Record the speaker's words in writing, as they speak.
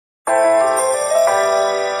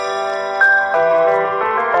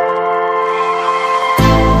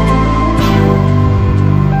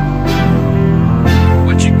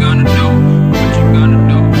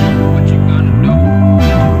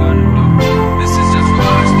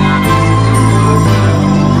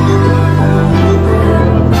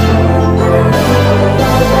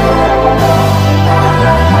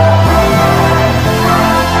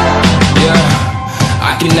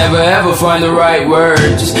never ever find the right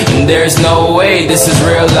words, and there's no way this is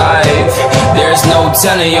real life. There's no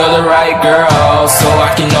telling you're the right girl, so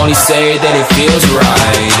I can only say that it feels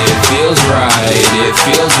right. It feels right, it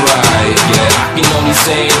feels right, yeah. I can only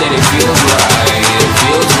say that it feels right. It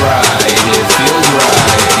feels right, it feels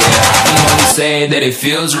right, yeah. I can only say that it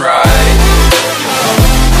feels right.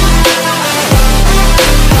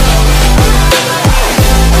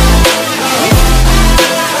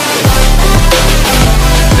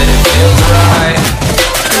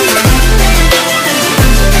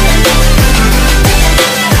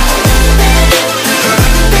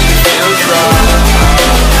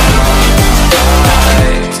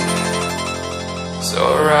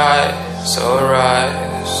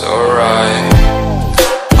 So right.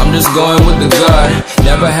 I'm just going with the gut,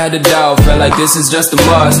 never had a doubt, felt like this is just a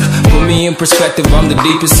must. Put me in perspective, I'm the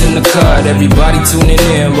deepest in the cut. Everybody tuning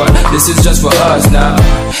in, but this is just for us now.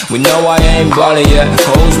 We know I ain't ballin' yet,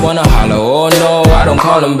 hoes wanna holler, oh no, I don't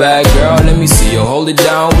call them back. Girl, let me see you hold it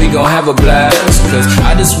down, we gon' have a blast. Cause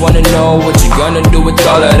I just wanna know what you gonna do with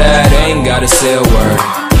all of that. Ain't gotta say a word,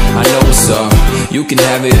 I know what's up, you can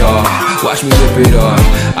have it all. Watch me rip it off,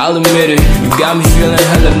 I'll admit it, you got me feeling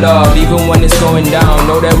hella loved. Even when it's going down,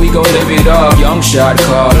 know that we gon' live it up. Young shot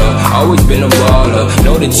caller, always been a baller.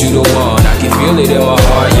 Know that you the one, I can feel it in my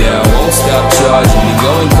heart, yeah. I won't stop charging me,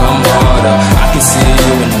 go and come harder. I can see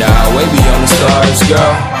you and I, way beyond the stars,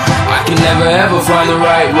 girl. I can never ever find the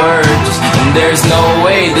right words, and there's no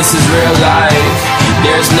way this is real life.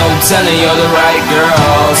 There's no telling you're the right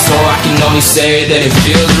girl, so I can only say that it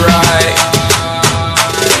feels right.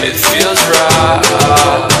 It feels right.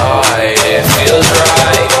 It feels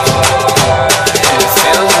right. It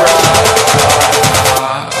feels right.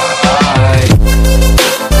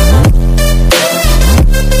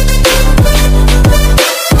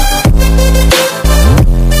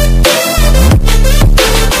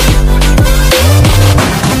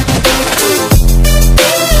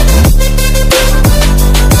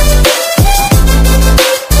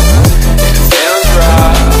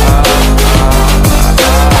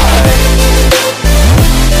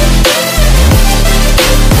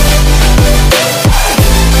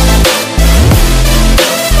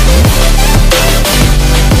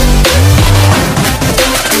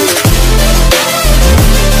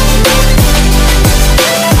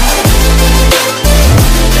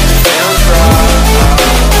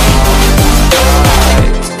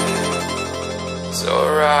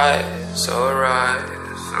 So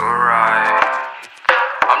right.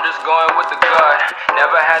 I'm just going with the gut,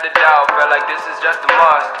 never had a doubt, felt like this is just a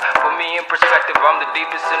must. Put me in perspective, I'm the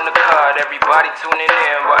deepest in the cut. Everybody tuning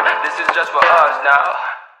in, but this is just for us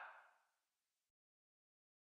now.